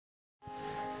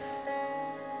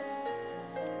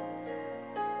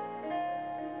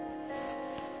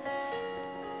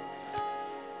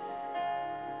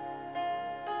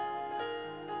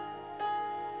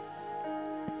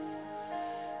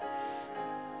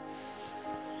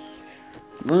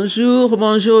Bonjour,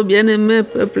 bonjour, bien-aimé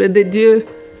peuple de Dieu.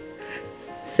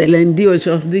 C'est lundi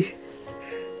aujourd'hui.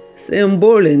 C'est un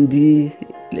beau lundi.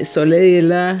 Le soleil est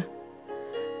là.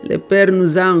 Le Père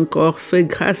nous a encore fait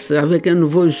grâce avec un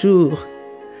nouveau jour.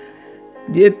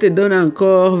 Dieu te donne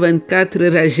encore 24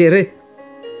 heures à gérer.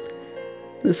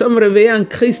 Nous sommes réveillés en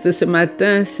Christ ce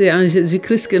matin. C'est en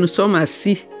Jésus-Christ que nous sommes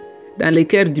assis dans le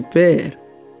cœur du Père.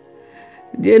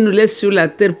 Dieu nous laisse sur la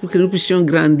terre pour que nous puissions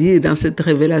grandir dans cette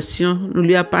révélation. Nous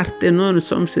lui appartenons, nous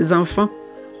sommes ses enfants.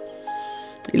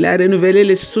 Il a renouvelé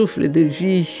le souffle de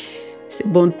vie. Ses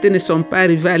bontés ne sont pas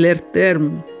arrivées à leur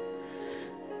terme.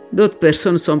 D'autres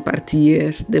personnes sont parties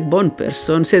hier, de bonnes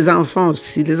personnes, ses enfants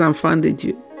aussi, les enfants de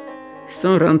Dieu. Ils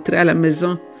sont rentrés à la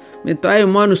maison. Mais toi et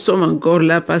moi, nous sommes encore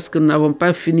là parce que nous n'avons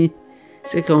pas fini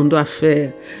ce qu'on doit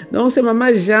faire. Donc c'est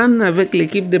Maman Jeanne avec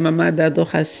l'équipe de Maman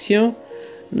d'adoration.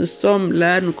 Nous sommes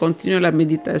là, nous continuons la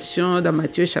méditation dans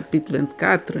Matthieu chapitre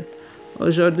 24.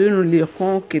 Aujourd'hui, nous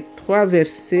lirons que 3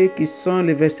 versets qui sont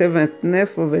les versets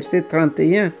 29 au verset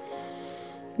 31.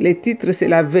 Le titre, c'est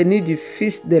la venue du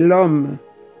Fils de l'homme.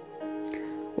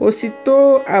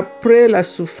 Aussitôt après la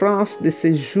souffrance de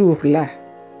ces jours-là,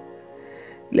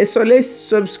 le soleil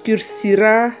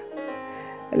s'obscurcira,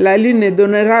 la lune ne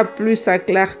donnera plus sa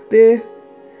clarté,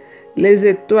 les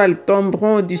étoiles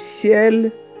tomberont du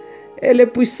ciel et les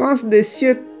puissances des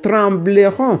cieux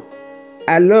trembleront.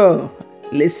 Alors,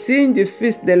 le signe du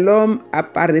Fils de l'homme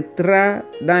apparaîtra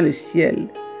dans le ciel.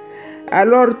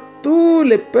 Alors tous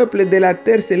les peuples de la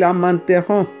terre se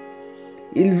lamenteront.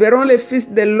 Ils verront le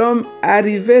Fils de l'homme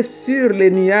arriver sur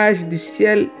les nuages du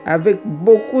ciel avec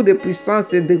beaucoup de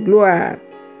puissance et de gloire.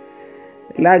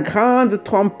 La grande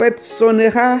trompette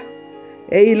sonnera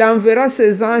et il enverra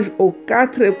ses anges aux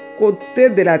 4 côtés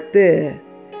de la terre.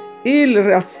 Ils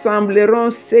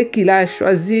rassembleront ceux qu'il a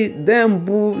choisis d'un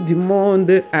bout du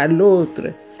monde à l'autre.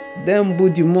 D'un bout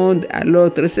du monde à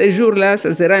l'autre. Ce jour-là,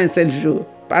 ça sera un seul jour,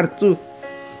 partout.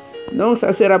 Donc, ça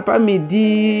ne sera pas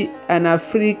midi en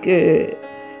Afrique,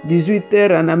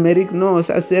 18h en Amérique. Non,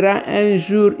 ça sera un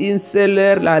jour, une seule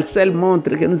heure, la seule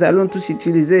montre que nous allons tous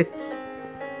utiliser.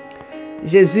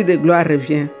 Jésus de gloire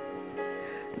revient.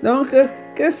 Donc,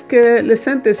 qu'est-ce que le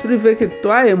Saint-Esprit veut que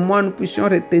toi et moi nous puissions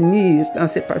retenir dans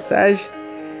ces passages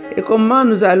et comment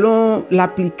nous allons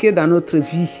l'appliquer dans notre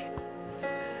vie?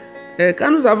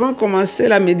 Quand nous avons commencé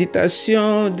la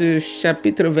méditation du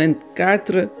chapitre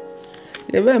 24,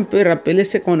 je vais un peu rappeler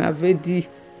ce qu'on avait dit.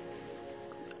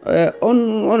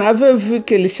 On avait vu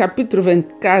que le chapitre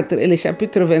 24 et le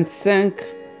chapitre 25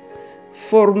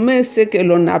 formaient ce que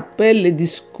l'on appelle le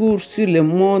discours sur le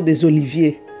mont des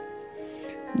Oliviers.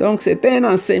 Donc, c'était un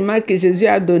enseignement que Jésus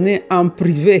a donné en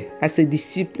privé à ses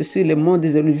disciples sur le mont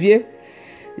des Oliviers.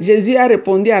 Jésus a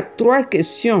répondu à 3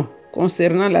 questions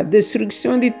concernant la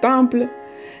destruction du temple,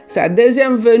 sa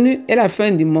deuxième venue et la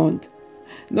fin du monde.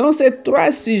 Donc, ces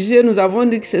 3 sujets, nous avons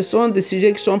dit que ce sont des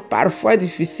sujets qui sont parfois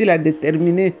difficiles à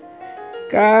déterminer,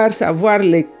 car savoir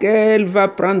lequel va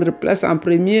prendre place en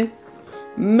premier.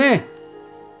 Mais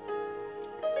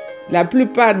la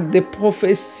plupart des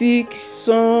prophéties qui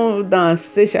sont dans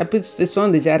ces chapitres se sont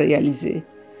déjà réalisées.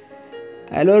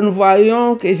 Alors nous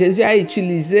voyons que Jésus a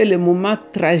utilisé le moment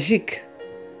tragique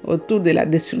autour de la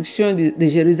destruction de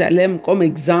Jérusalem comme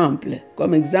exemple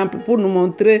pour nous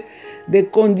montrer des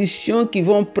conditions qui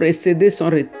vont précéder son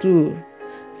retour.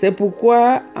 C'est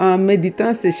pourquoi en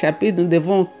méditant ces chapitres, nous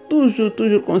devons toujours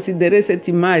considérer cette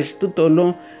image tout au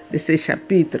long de ces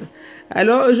chapitres.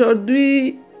 Alors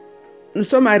aujourd'hui, nous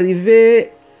sommes arrivés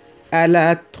à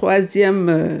la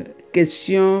 3e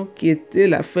question qui était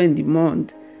la fin du monde,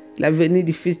 la venue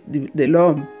du Fils de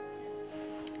l'homme.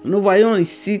 Nous voyons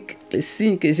ici le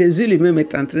signe que Jésus lui-même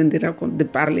est en train de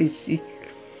parler ici.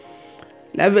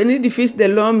 La venue du Fils de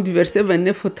l'homme du verset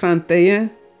 29 au 31,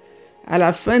 à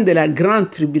la fin de la grande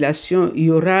tribulation, il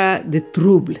y aura des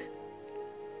troubles.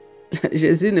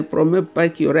 Jésus ne promet pas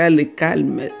qu'il y aura le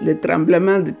calme. Les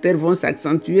tremblements de terre vont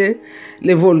s'accentuer.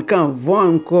 Les volcans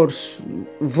vont encore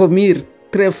vomir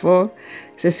très fort.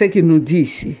 C'est ce qu'il nous dit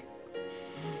ici.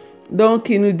 Donc,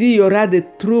 il nous dit qu'il y aura des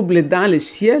troubles dans le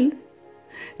ciel.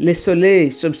 Le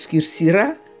soleil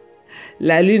s'obscurcira.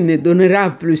 La lune ne donnera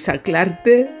plus sa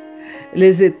clarté.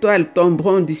 Les étoiles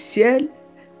tomberont du ciel.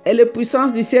 Et les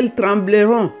puissances du ciel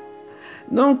trembleront.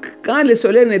 Donc, quand le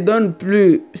soleil ne donne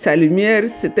plus sa lumière,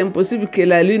 c'est impossible que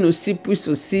la lune aussi puisse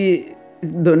aussi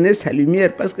donner sa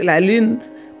lumière, parce que la lune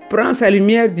prend sa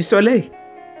lumière du soleil.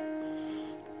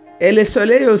 Et le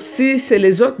soleil aussi, c'est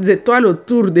les autres étoiles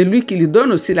autour de lui qui lui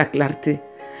donnent aussi la clarté.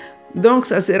 Donc,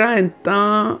 ça sera un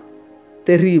temps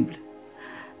terrible.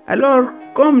 Alors,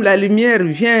 comme la lumière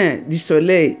vient du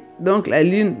soleil Donc la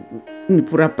lune ne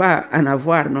pourra pas en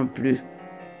avoir non plus.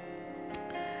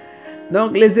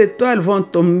 Donc les étoiles vont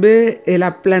tomber et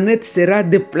la planète sera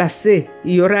déplacée.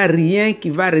 Il n'y aura rien qui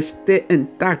va rester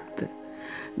intact.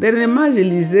 Dernièrement, je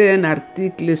lisais un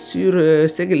article sur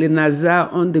ce que les NASA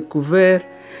ont découvert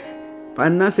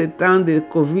pendant ce temps de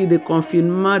Covid, de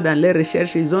confinement. Dans les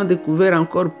recherches, ils ont découvert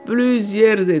encore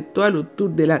plusieurs étoiles autour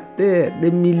de la Terre,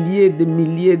 des milliers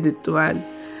d'étoiles.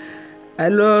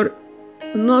 Alors,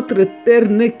 notre Terre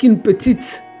n'est qu'une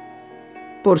petite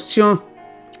portion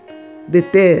de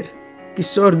terre qui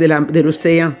sort de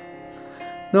l'océan.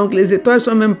 Donc les étoiles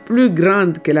sont même plus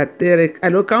grandes que la Terre.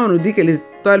 Alors quand on nous dit que les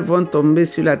étoiles vont tomber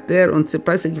sur la Terre, on ne sait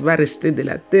pas ce qui va rester de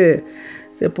la Terre.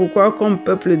 C'est pourquoi comme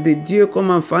peuple de Dieu, comme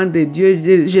enfants de Dieu,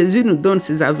 Jésus nous donne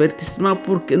ces avertissements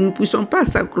pour que nous ne puissions pas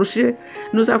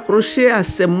nous accrocher à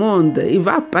ce monde. Il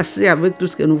va passer avec tout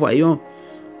ce que nous voyons.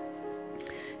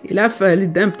 Il a fallu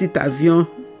d'un petit avion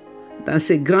dans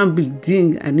ces grands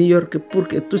buildings à New York pour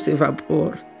que tout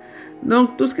s'évapore.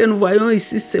 Donc tout ce que nous voyons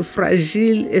ici, c'est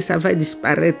fragile et ça va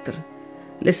disparaître.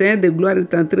 Le Seigneur de gloire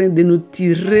est en train de nous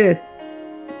tirer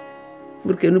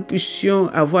pour que nous puissions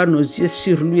avoir nos yeux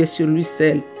sur lui et sur lui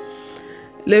seul.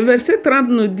 Le verset 30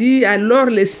 nous dit « Alors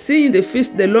le signe du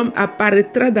Fils de l'homme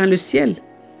apparaîtra dans le ciel ».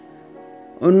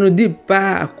 On ne nous dit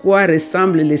pas à quoi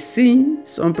ressemble le signe.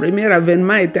 Son premier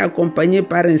avènement était accompagné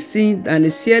par un signe dans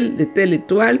le ciel de telle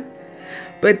étoile.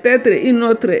 Peut-être une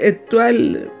autre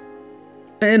étoile,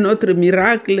 un autre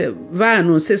miracle va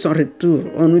annoncer son retour.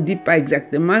 On ne nous dit pas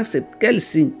exactement c'est quel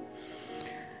signe.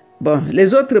 Bon,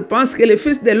 les autres pensent que le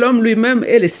Fils de l'homme lui-même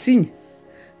est le signe.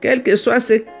 Quel que soit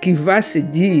ce qui va se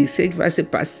dire, ce qui va se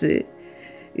passer,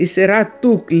 il sera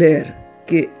tout clair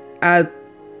que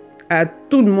à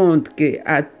tout le monde,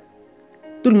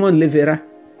 tout le monde le verra.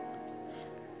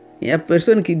 Il n'y a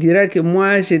personne qui dira que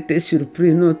moi j'étais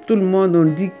surpris. Non, tout le monde on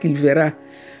dit qu'il verra.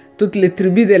 Toutes les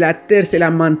tribus de la terre se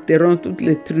lamenteront, toutes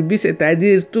les tribus,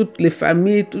 c'est-à-dire toutes les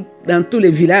familles, dans tous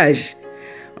les villages.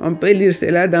 On peut lire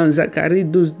cela dans Zacharie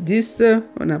 12, 10.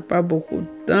 On n'a pas beaucoup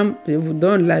de temps. Je vous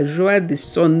donne la joie de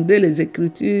sonder les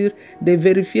Écritures, de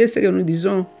vérifier ce que nous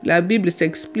disons. La Bible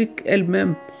s'explique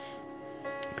elle-même.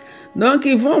 Donc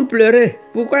ils vont pleurer.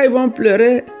 Pourquoi ils vont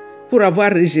pleurer? Pour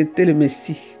avoir rejeté le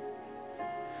Messie.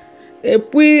 Et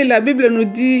puis la Bible nous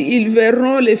dit, ils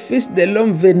verront le Fils de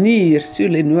l'homme venir sur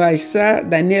les nuages. Ça,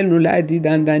 Daniel nous l'a dit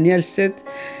dans Daniel 7.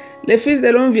 Le Fils de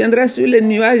l'homme viendra sur les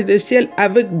nuages du ciel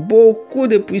avec beaucoup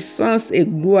de puissance et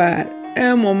gloire.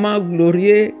 Un moment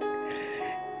glorieux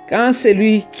quand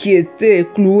celui qui était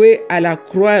cloué à la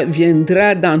croix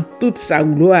viendra dans toute sa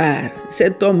gloire.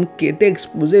 Cet homme qui était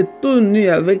exposé tout nu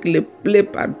avec les plaies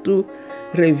partout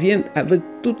revient avec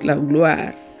toute la gloire.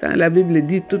 Quand la Bible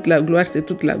dit toute la gloire, c'est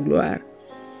toute la gloire.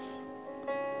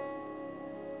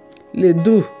 Le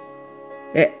doux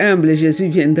et humble Jésus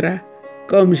viendra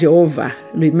comme Jéhovah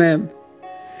lui-même.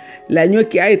 L'agneau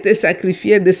qui a été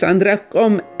sacrifié descendra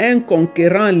comme un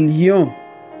conquérant lion.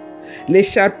 Le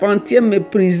charpentier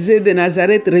méprisé de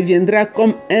Nazareth reviendra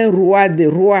comme un roi des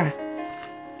rois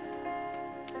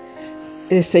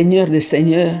et Seigneur des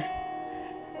seigneurs.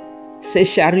 Ses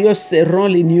chariots seront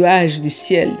les nuages du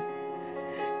ciel.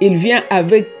 Il vient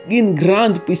avec une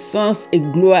grande puissance et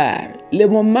gloire. Le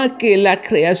moment que la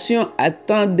création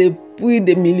attend depuis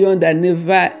des millions d'années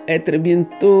va être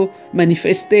bientôt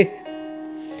manifesté.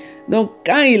 Donc,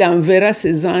 quand il enverra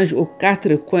ses anges aux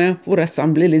quatre coins pour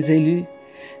rassembler les élus,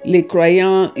 les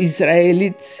croyants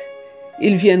israélites,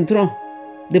 ils viendront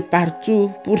de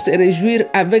partout pour se réjouir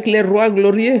avec les rois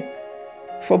glorieux.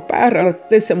 Il ne faut pas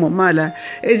rater ce moment-là.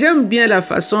 Et j'aime bien la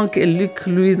façon que Luc,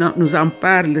 lui, nous en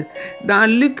parle. Dans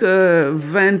Luc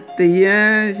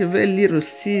 21, je vais lire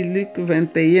aussi Luc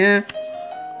 21,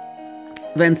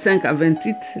 25 à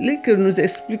 28. Luc nous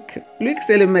explique. Luc,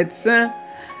 c'est le médecin.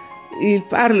 Il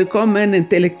parle comme un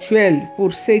intellectuel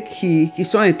pour ceux qui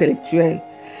sont intellectuels.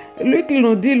 Luc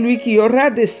nous dit, lui, qu'il y aura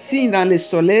des signes dans le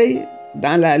soleil,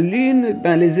 dans la lune,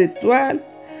 dans les étoiles.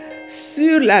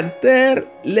 Sur la terre,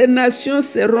 les nations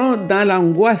seront dans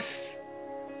l'angoisse,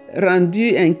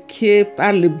 rendues inquiets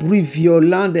par le bruit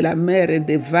violent de la mer et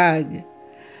des vagues.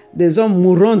 Des hommes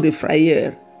mourront de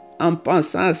frayeur en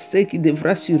pensant à ce qui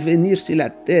devra survenir sur la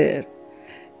terre,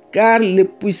 car les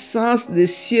puissances des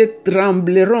cieux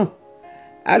trembleront.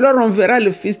 Alors on verra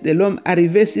le Fils de l'homme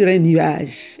arriver sur un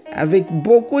nuage avec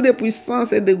beaucoup de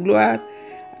puissance et de gloire.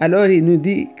 Alors il nous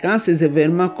dit, quand ces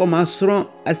événements commenceront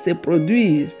à se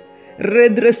produire,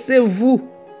 redressez-vous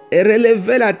et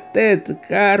relevez la tête,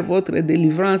 car votre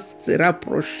délivrance sera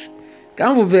proche.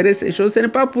 Quand vous verrez ces choses, ce n'est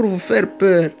pas pour vous faire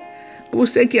peur. Pour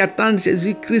ceux qui attendent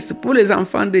Jésus-Christ, pour les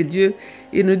enfants de Dieu,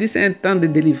 il nous dit c'est un temps de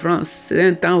délivrance, c'est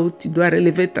un temps où tu dois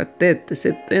relever ta tête,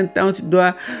 c'est un temps où tu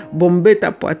dois bomber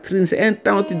ta poitrine, c'est un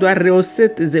temps où tu dois rehausser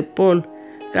tes épaules,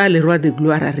 car le roi de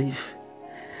gloire arrive.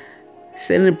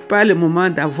 Ce n'est pas le moment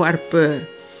d'avoir peur.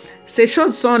 Ces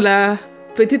choses sont là,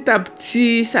 petit à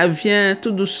petit, ça vient,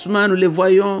 tout doucement, nous les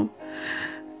voyons.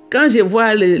 Quand je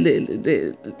vois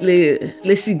les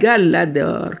cigales là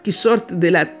dehors, qui sortent de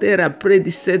la terre après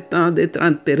 17 ans d'être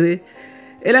enterrés,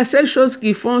 et la seule chose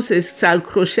qu'ils font, c'est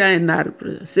s'accrocher à un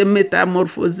arbre, se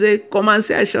métamorphoser,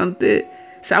 commencer à chanter,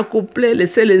 s'accoupler,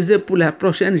 laisser les œufs pour la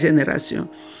prochaine génération.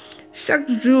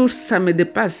 Chaque jour, ça me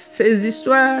dépasse. Ces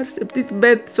histoires, ces petites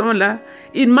bêtes sont là,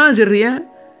 ils ne mangent rien.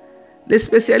 Les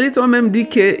spécialistes ont même dit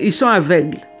qu'ils sont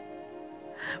aveugles.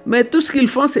 Mais tout ce qu'ils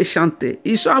font, c'est chanter.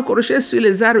 Ils sont accrochés sur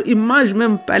les arbres, ils ne mangent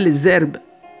même pas les herbes.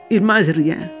 Ils ne mangent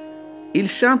rien. Ils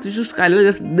chantent jusqu'à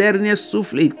leur dernier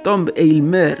souffle, ils tombent et ils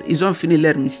meurent. Ils ont fini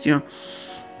leur mission.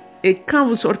 Et quand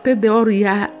vous sortez dehors, il y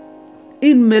a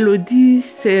une mélodie,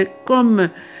 c'est comme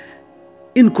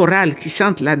une chorale qui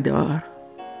chante là dehors.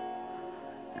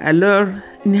 Alors,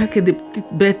 il n'y a que des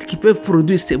petites bêtes qui peuvent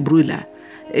produire ces bruits-là.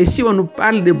 Et si on nous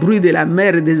parle des bruits de la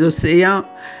mer et des océans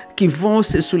qui vont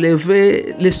se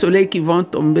soulever, les soleils qui vont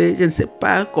tomber, je ne sais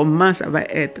pas comment ça va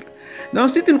être. Donc,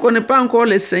 si tu ne connais pas encore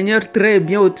le Seigneur très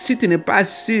bien, ou si tu n'es pas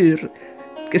sûr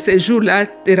que ces jours-là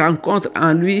te rencontrent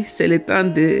en lui, c'est le temps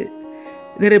de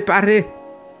réparer.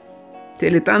 C'est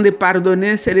le temps de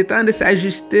pardonner, c'est le temps de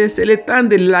s'ajuster, c'est le temps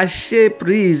de lâcher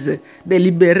prise, de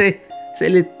libérer. C'est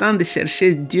le temps de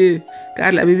chercher Dieu,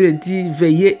 car la Bible dit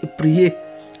veillez et priez,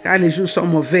 car les jours sont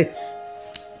mauvais.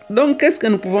 Donc, qu'est-ce que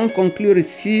nous pouvons conclure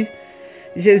ici?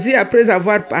 Jésus, après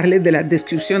avoir parlé de la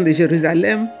destruction de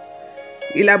Jérusalem,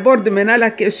 il aborde maintenant la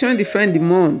question du fin du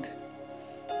monde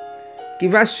qui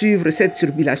va suivre cette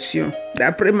tribulation.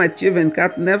 D'après Matthieu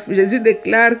 24, 9, Jésus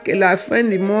déclare que la fin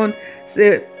du monde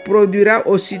se produira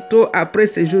aussitôt après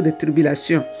ces jours de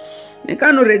tribulation. Mais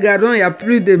quand nous regardons, il y a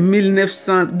plus de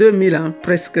 1900, 2000 ans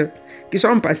presque, qui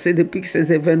sont passés depuis que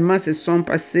ces événements se sont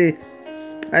passés.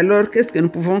 Alors, qu'est-ce que nous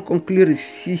pouvons conclure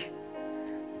ici?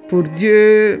 Pour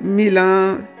Dieu, 1000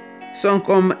 ans sont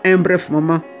comme un bref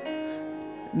moment.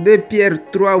 2 Pierre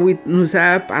 3, 8 nous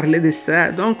a parlé de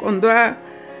ça. Donc, on doit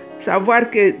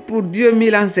savoir que pour Dieu,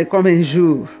 1000 ans, c'est comme un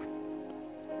jour.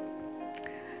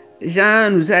 Jean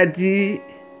nous a dit,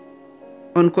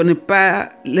 on ne connaît pas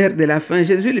l'heure de la fin.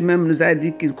 Jésus lui-même nous a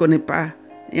dit qu'il ne connaît pas.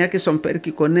 Il n'y a que son Père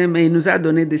qui connaît, mais il nous a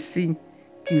donné des signes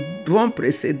qui vont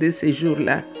précéder ces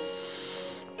jours-là.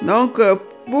 Donc,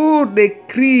 pour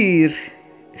décrire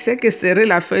ce que serait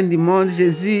la fin du monde,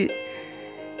 Jésus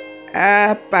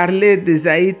a parlé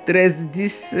d'Ésaïe 13,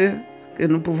 10, que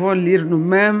nous pouvons lire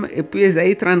nous-mêmes, et puis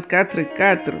Ésaïe 34,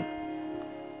 4.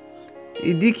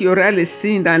 Il dit qu'il y aura les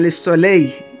signes dans le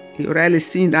soleil, il y aura les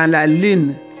signes dans la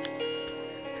lune,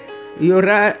 il y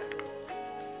aura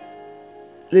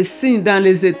les signes dans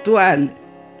les étoiles,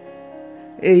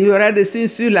 et il y aura des signes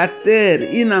sur la terre,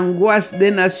 une angoisse des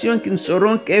nations qui ne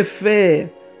sauront que faire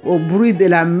au bruit de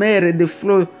la mer et des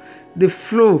flots.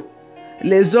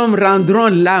 Les hommes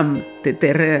rendront l'âme de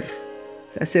terreur.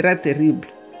 Ça sera terrible.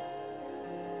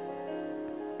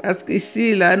 Parce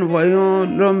qu'ici, là, nous voyons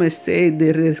l'homme essaie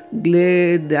de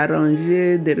régler,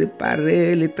 d'arranger, de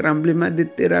réparer les tremblements de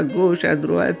terre à gauche, à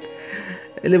droite,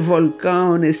 les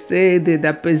volcans, on essaie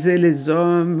d'apaiser les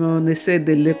hommes, on essaie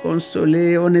de les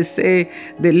consoler, on essaie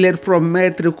de leur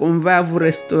promettre qu'on va vous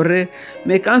restaurer.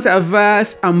 Mais quand ça va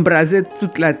embraser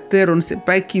toute la terre, on ne sait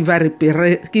pas qui va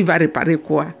réparer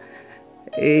quoi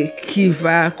et qui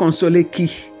va consoler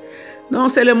qui. Non,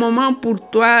 c'est le moment pour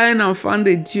toi, un enfant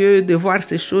de Dieu, de voir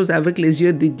ces choses avec les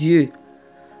yeux de Dieu.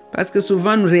 Parce que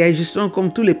souvent, nous réagissons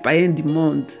comme tous les païens du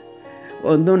monde.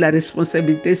 On donne la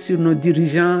responsabilité sur nos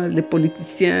dirigeants, les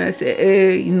politiciens. C'est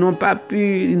eux, ils n'ont pas pu,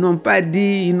 ils n'ont pas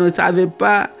dit, ils ne savaient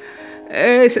pas.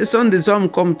 Et ce sont des hommes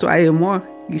comme toi et moi.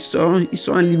 Ils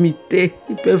sont limités.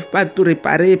 Ils ne peuvent pas tout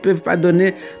réparer. Ils ne peuvent pas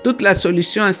donner toute la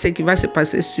solution à ce qui va se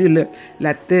passer sur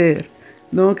la terre.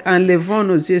 Donc, enlevons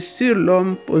nos yeux sur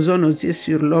l'homme, posons nos yeux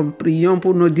sur l'homme. Prions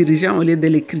pour nos dirigeants au lieu de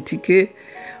les critiquer,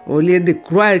 au lieu de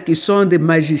croire qu'ils sont des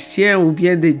magiciens ou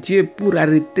bien des dieux pour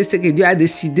arrêter ce que Dieu a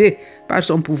décidé par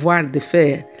son pouvoir de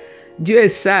faire. Dieu est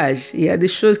sage. Il y a des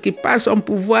choses qui, par son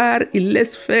pouvoir, il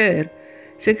laisse faire.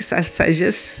 C'est que sa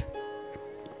sagesse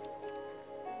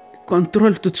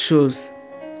contrôle toutes choses.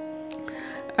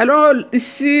 Alors,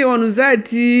 ici, on nous a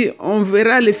dit, on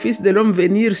verra le Fils de l'homme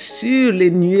venir sur les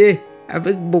nuées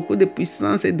avec beaucoup de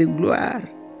puissance et de gloire.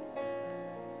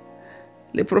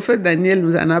 Le prophète Daniel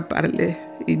nous en a parlé.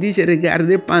 Il dit, j'ai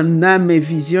regardé pendant mes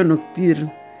visions nocturnes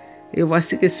Et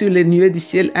voici que sur les nuées du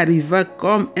ciel arriva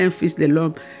comme un fils de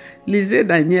l'homme. Lisez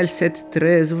Daniel 7,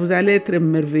 13, vous allez être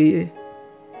émerveillés.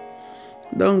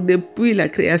 Donc depuis la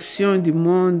création du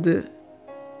monde,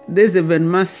 des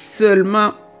événements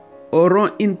seulement auront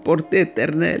une portée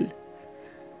éternelle.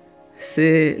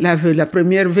 C'est la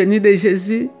première venue de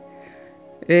Jésus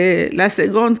et la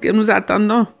seconde que nous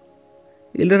attendons.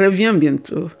 Il revient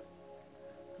bientôt.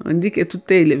 On dit que tout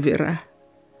est, il le verra.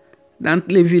 Dans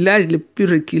les villages les plus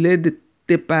reculés de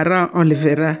tes parents, on le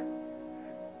verra.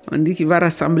 On dit qu'il va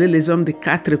rassembler les hommes des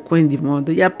 4 coins du monde.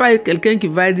 Il n'y a pas quelqu'un qui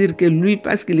va dire que lui,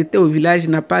 parce qu'il était au village,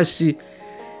 n'a pas su.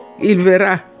 Il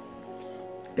verra.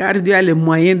 Car Dieu a les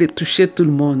moyens de toucher tout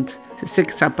le monde. C'est ce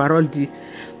que sa parole dit.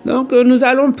 Donc nous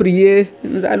allons prier.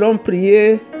 Nous allons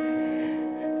prier.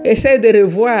 Essaie de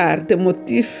revoir tes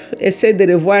motifs. Essaie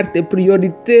de revoir tes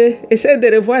priorités. Essaie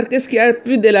de revoir qu'est-ce qui a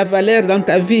plus de la valeur dans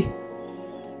ta vie.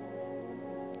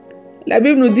 La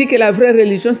Bible nous dit que la vraie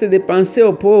religion, c'est de penser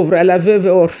aux pauvres, à la veuve et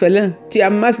aux orphelins. Tu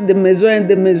amasses des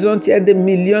maisons, tu as des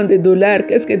millions de dollars.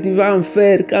 Qu'est-ce que tu vas en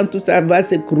faire quand tout ça va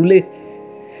s'écrouler?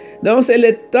 Donc c'est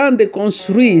le temps de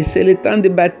construire, c'est le temps de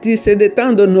bâtir, c'est le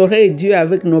temps d'honorer Dieu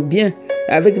avec nos biens,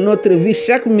 avec notre vie.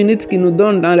 Chaque minute qu'il nous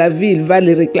donne dans la vie, il va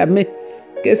le réclamer.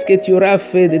 Qu'est-ce que tu auras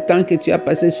fait de temps que tu as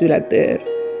passé sur la terre?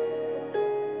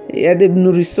 Il y a des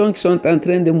nourrissons qui sont en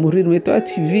train de mourir, mais toi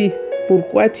tu vis.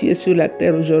 Pourquoi tu es sur la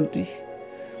terre aujourd'hui?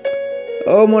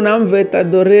 Oh, mon âme veut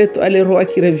t'adorer, toi le roi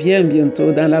qui revient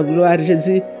bientôt dans la gloire,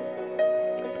 Jésus.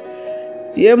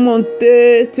 Tu es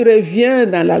monté, tu reviens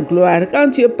dans la gloire.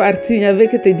 Quand tu es parti, il n'y avait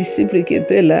que tes disciples qui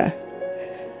étaient là.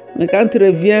 Mais quand tu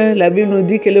reviens, la Bible nous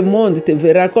dit que le monde te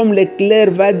verra comme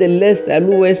l'éclair va de l'est à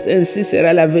l'ouest, ainsi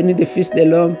sera la venue du Fils de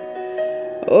l'homme.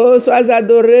 Oh, sois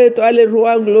adoré, toi le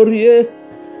roi glorieux,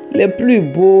 le plus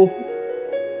beau,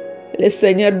 le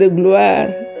Seigneur de gloire,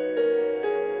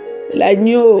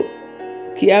 l'agneau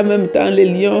qui a en même temps le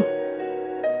lion,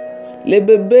 le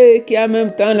bébé qui a en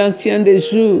même temps l'ancien des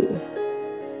jours,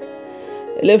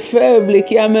 le faible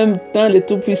qui a en même temps le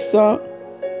tout-puissant,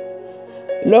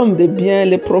 l'homme de bien,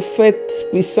 le prophète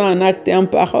puissant en acte et en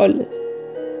parole.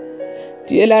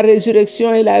 Tu es la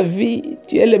résurrection et la vie,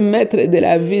 tu es le maître de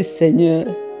la vie, Seigneur.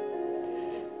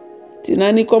 Tu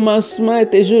n'as ni commencement et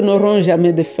tes jours n'auront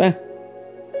jamais de fin.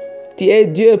 Tu es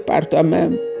Dieu par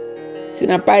toi-même. Tu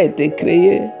n'as pas été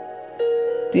créé.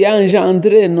 Tu es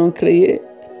engendré, non créé.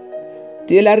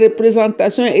 Tu es la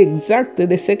représentation exacte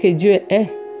de ce que Dieu est.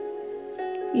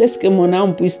 Laisse que mon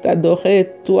âme puisse t'adorer,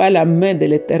 toi la main de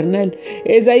l'Éternel.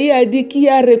 Ésaïe a dit, qui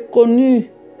a reconnu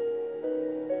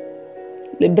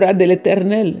les bras de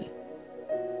l'Éternel?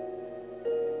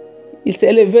 Il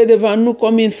s'est levé devant nous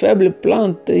comme une faible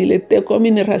plante. Il était comme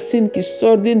une racine qui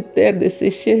sort d'une terre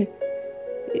desséchée.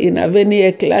 Il n'avait ni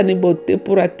éclat ni beauté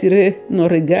pour attirer nos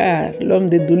regards, l'homme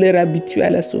de douleur habitué à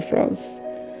la souffrance.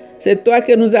 C'est toi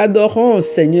que nous adorons,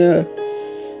 Seigneur.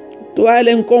 Toi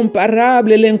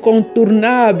l'incomparable,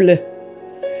 l'incontournable.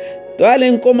 Toi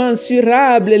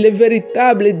l'incommensurable, le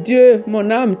véritable Dieu. Mon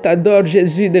âme t'adore,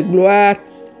 Jésus de gloire.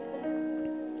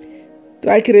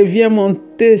 Toi qui reviens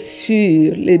monter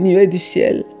sur les nuées du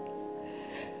ciel.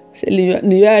 Ces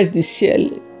nuages du ciel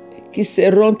qui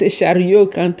seront tes chariots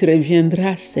quand tu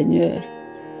reviendras, Seigneur.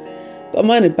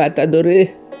 Comment ne pas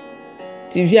t'adorer?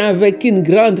 Tu viens avec une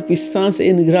grande puissance et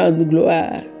une grande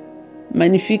gloire.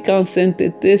 Magnifique en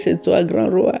sainteté, c'est toi, grand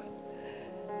roi.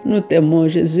 Nous t'aimons,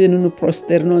 Jésus, et nous nous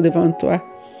prosternons devant toi.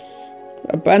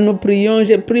 Papa, nous prions,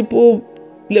 je prie pour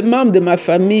les membres de ma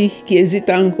famille qui hésitent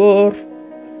encore,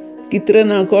 qui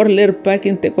traînent encore leurs pas,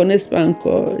 qui ne te connaissent pas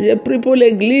encore. Je prie pour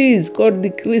l'Église, corps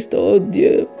du Christ, oh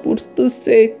Dieu, pour tous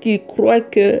ceux qui croient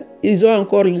qu'ils ont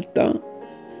encore le temps.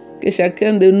 Que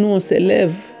chacun de nous, on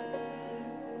s'élève,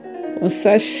 on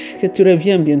sache que tu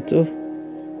reviens bientôt.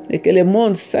 Et que le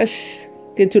monde sache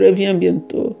que tu reviens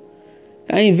bientôt.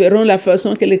 Quand ils verront la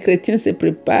façon que les chrétiens se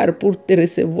préparent pour te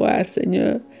recevoir,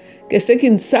 Seigneur, que ceux qui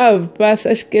ne savent pas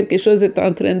sachent que quelque chose est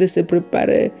en train de se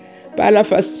préparer par la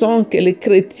façon que les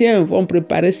chrétiens vont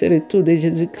préparer ce retour de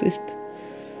Jésus-Christ.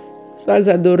 Sois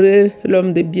adoré,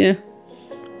 l'homme de bien.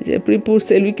 J'ai prié pour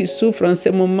celui qui souffre en ce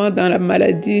moment dans la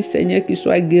maladie, Seigneur, qu'il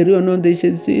soit guéri au nom de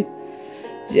Jésus.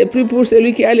 J'ai prié pour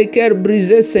celui qui a le cœur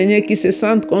brisé, Seigneur, qui se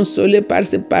sente consolé par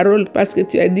ces paroles, parce que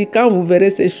tu as dit, quand vous verrez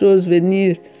ces choses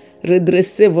venir,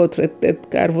 redressez votre tête,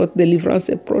 car votre délivrance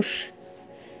est proche.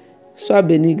 Sois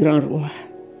béni, grand roi.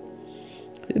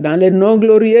 C'est dans le nom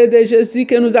glorieux de Jésus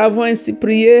que nous avons ainsi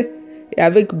prié, et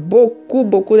avec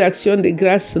beaucoup d'actions de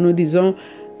grâce, nous disons,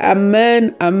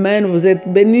 Amen, Amen. Vous êtes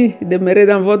bénis, demeurez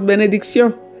dans votre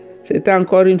bénédiction. C'était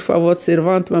encore une fois votre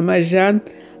servante, Maman Jeanne.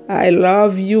 I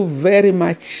love you very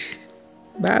much.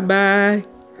 Bye bye.